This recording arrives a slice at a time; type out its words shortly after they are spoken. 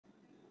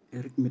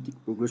Arithmetic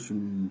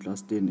progression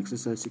class 10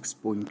 exercise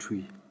 6.3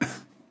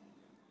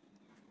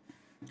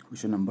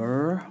 question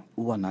number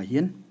 1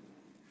 again.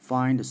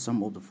 Find the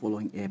sum of the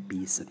following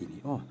APs.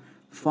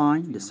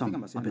 Find the sum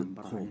of the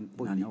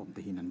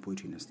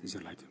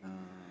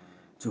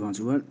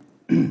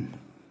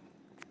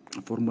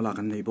formula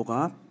kan nei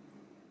boka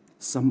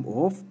sum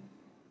of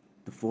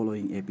the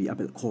following AP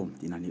abel khom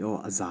tinani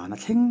azana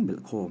thleng bel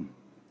khom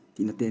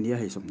tina te nia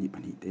hei somni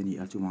pani te ni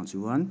chuwang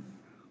chuan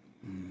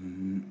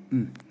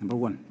number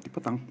 1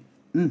 tipatang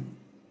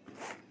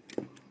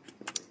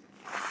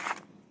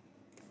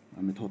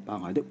ame thot ta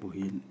ngai de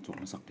puhin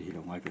chong sak te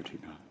lo ngai ve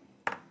thina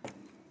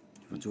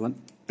chuan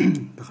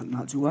pakhat na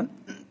chuan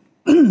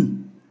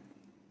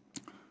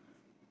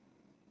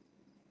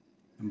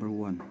number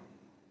 1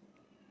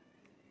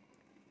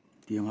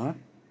 tianga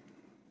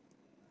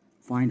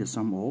find the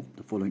sum of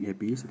the following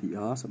APs.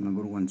 The sum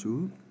number 1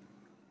 to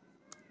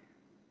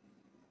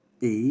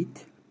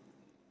 8,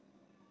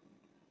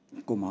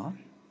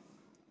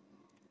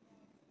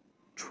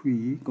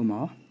 3,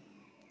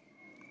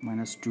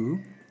 minus 2,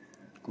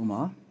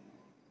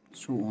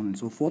 so on and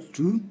so forth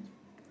to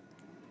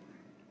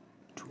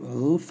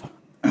 12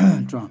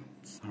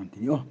 drums.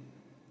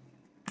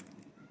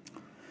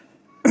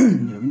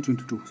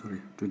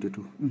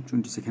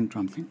 22nd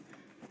drum thing.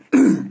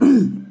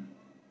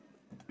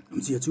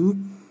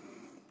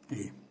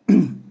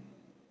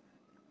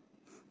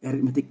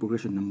 Arithmetic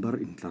progression number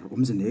in clar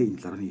in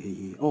clar ni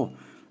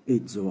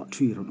 8 zo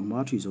 3 ron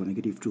 3 zo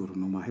negative 2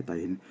 ron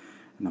hetain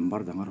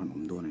number danga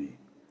ron do ni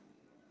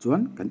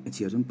chuan kan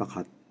chia jun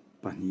pakhat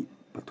pani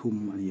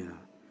pathum ania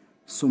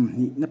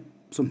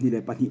somni le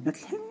pani na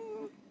thleng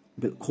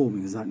bel khom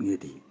zat nge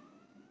ti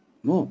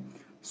mo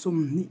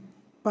somni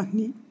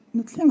pani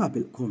na thlenga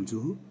bel khom chu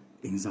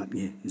engzat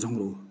nge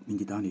jongro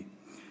mingitani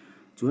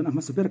chuan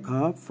ama super kha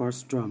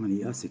first drum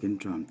ania second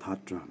drum third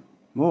drum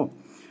mo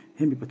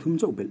hemi pathum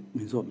chau bel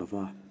min zot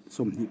lawa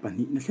somni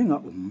pani na thlenga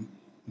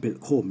bel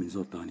khom min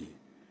zot tani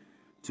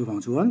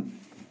chuwang chuan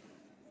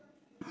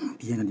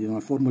pian di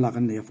formula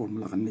kan nei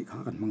kha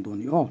kan mang do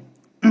ni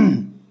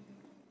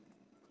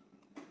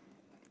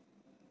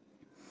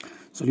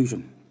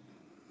solution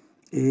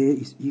a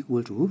is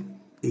equal to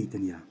 8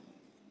 ania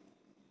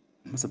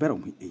ma super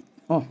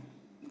 8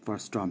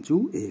 first drum chu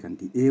a kan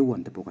ti a1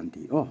 te po kan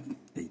ti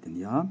 8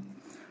 ania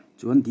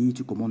chuan d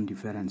chu common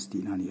difference ti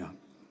na nia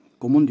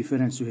common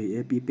difference chu hei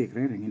AP pek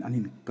reng in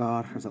anin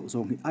kar zau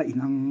zong hi a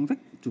inang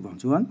vek chu bang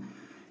chuan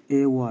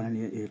a1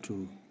 ania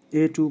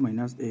a2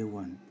 minus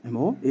a1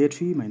 emo a3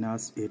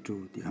 minus a2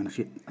 ti khana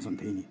hrit ason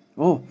theini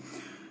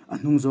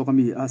anung zo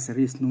kami a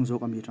series nung zo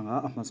kami tanga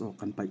ama zo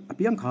kan pai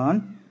apiang khan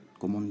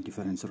common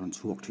difference ron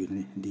chuak thin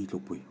ni d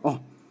tlopui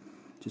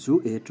chu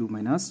a2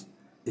 minus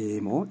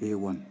emo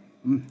a1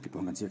 ti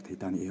pong kan chek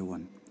theita ni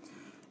a1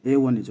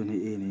 ni chon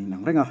hei a ni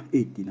nang renga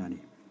 8 ti na ni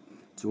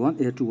chuan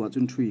a2 wa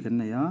chun 3 kan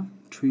nei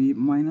 3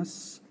 minus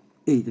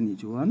 8 ni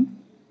chuan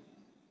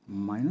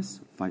minus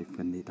 5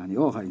 kan nei tani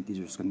ha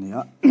integers kan nei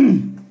a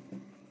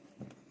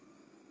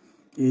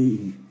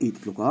in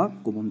 8 loka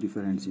common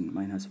difference in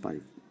minus 5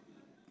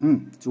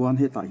 chuan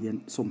he ta hian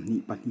somni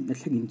pani na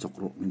thlengin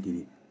chokro min ti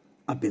ni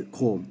abel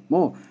khom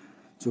mo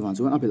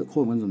chuan abel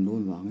khom kan zon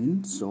don wangin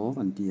so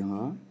kan ti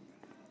anga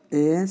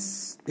s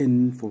n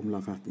formula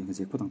ka ti nga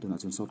je khotang tuna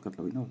chun shortcut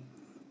lo no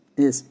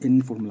s n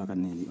formula kan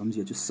nei ni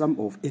chu sum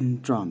of n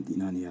drum ti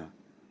na nia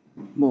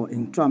mo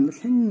in drum na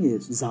thleng nge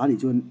za ni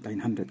chuan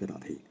 900 ka da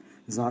thei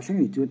za thleng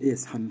ni chuan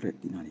s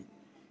 100 ti na ni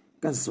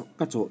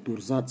ka cho tur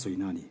za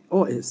choina ni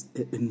s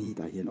n ni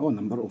ta hian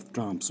number of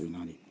drums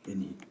choina ni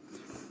n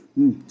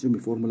chu mi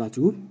formula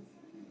chu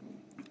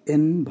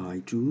n by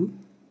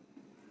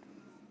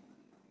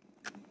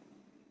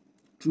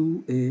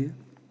 2a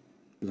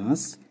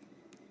plus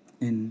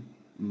n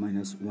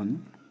minus 1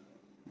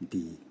 d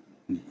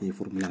ni he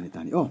formula ni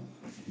tani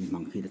ni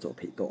mang khi da cho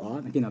thei to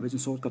na kina be chu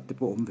shortcut te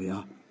po ve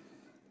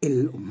l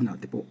na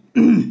te po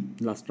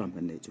last drum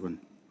kan nei chuan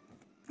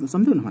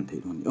sam du na man thei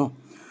don ni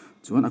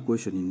chuan a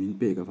question in min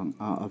pe ka wang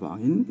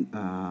awangin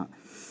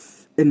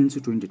n chu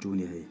 22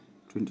 ni hei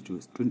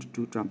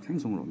 22 drum thleng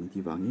song ro mi ti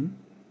wangin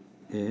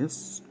s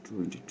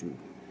 22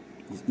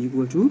 is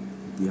equal to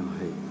dia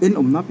hei n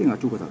na pinga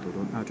 2 ka ta to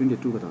don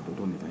 22 ka ta to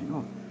don ni tai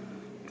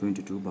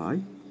 22 by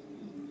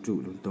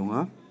 2 lun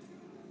tonga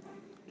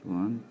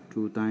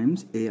 2 times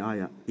ai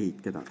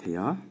 8 ka ta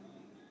thea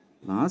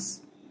plus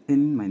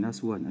n minus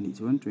 1 ani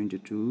chuan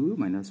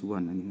 22 minus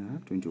 1 ani nga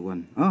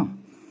 21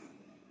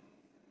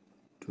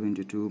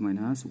 22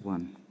 minus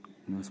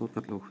 1 na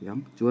shortcut lo khiam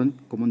chuan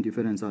common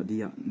difference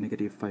dia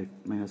negative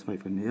 5 minus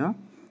 5 kan ya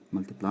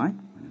multiply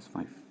minus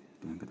 5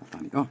 tuan ka ta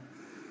tani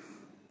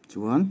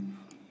chuan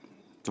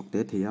chokte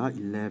thea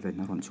 11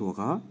 na ron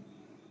chuaka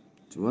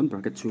chuan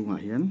bracket chunga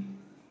hian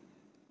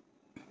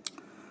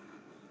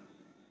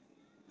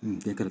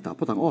dia ka ta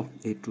potang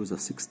 8 to the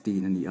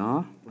 16 ani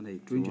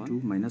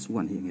 22 minus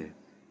 1 hi nge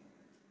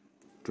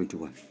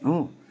 21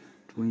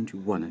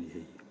 21 ani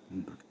hei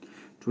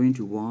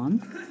 21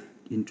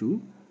 into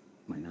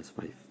minus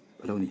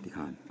 5 alo ni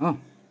tikhan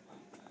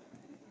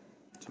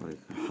sorry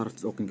har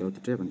oking ka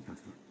te ban ka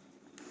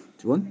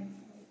chuan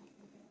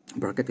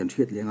bracket kan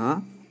thiat lenga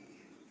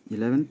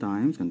 11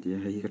 times kan ti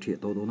hei ka thiat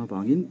to na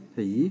bangin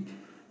hei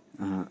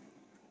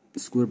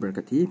square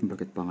bracket hi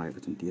bracket pangai ka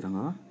chun ti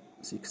ranga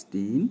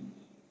 16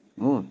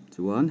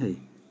 chuan hei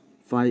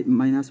 5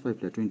 minus 5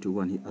 plus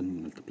 21 hi an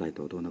multiply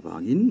to na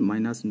bangin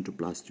minus into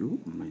plus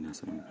 2 minus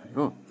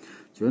 7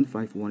 chuan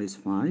 5 1 is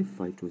 5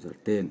 5 2 are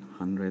 10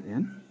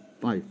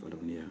 105 alo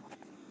nia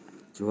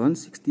chuan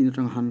 16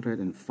 atang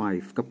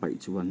 105 ka pai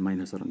chuan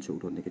minus aron chu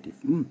negative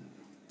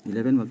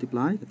 11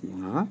 multiply ka ti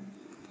nga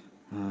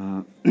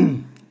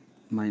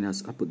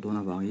minus aput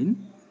dona bangin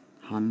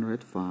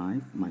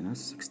 105 minus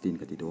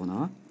 16 ka ti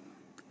dona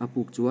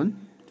apuk chuan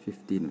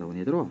 15 alo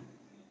nia dro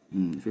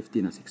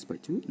 15 a 6 by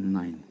 2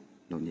 9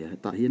 lo nia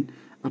ta hin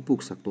apuk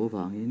sak to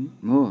wangin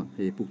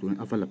he puk tu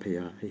avala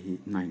phaya he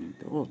 9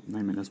 to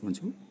 9 minus 1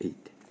 chu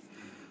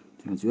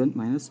 8 chuan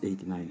minus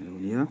 89 lo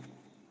nia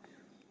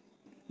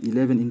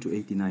 11 into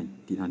 89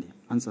 ti ani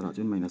answer a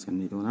chuan minus kan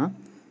ni to na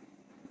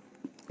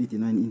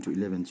 89 into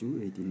 11 chu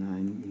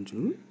 89 into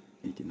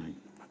 89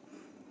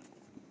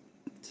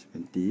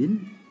 17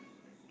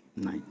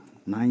 9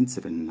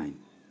 979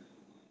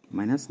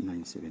 minus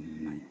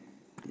 979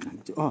 ti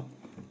ani chu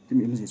ti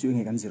mi msi chu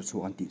nge kan zero chu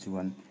anti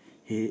chuan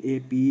he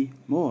ap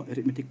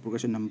arithmetic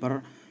progression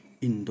number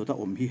in dota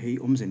hi hei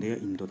zende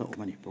in dota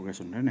ani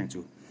progression na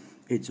chu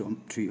 8 zo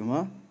 3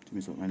 oma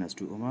tumi so minus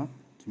 2 oma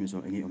tumi so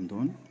engi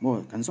don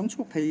kan song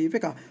chuak thei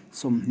veka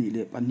som ni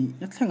le pani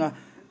na thlenga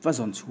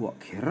vazon chuak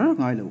kher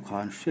ngai lo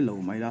khan shelo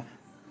maila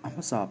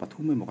ama sa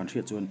pathum me mo kan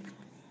thria chuan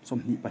som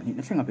ni pani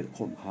na thlenga be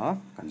khom kha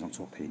kan song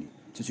chuak thei ni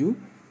chu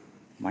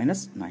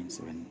minus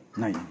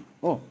 979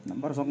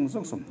 number song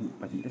som ni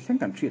pani na thleng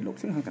kan thria lo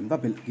thleng kan ba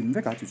bel kim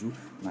veka chu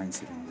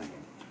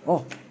 979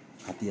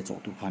 hatia chok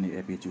tu khani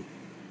ap chu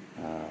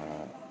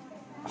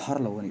har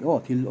lo ani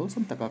thil ol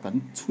sam taka kan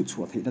chu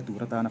theina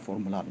tura ta na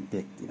formula bin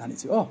tek ti ani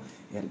chu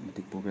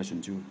arithmetic progression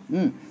chu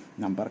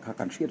number kha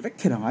kan thriat vek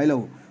thira ngai lo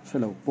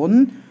shelo pon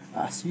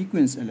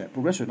sequence ele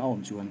progression a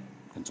om chuan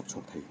kan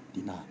chok thei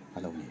ti na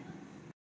alo ni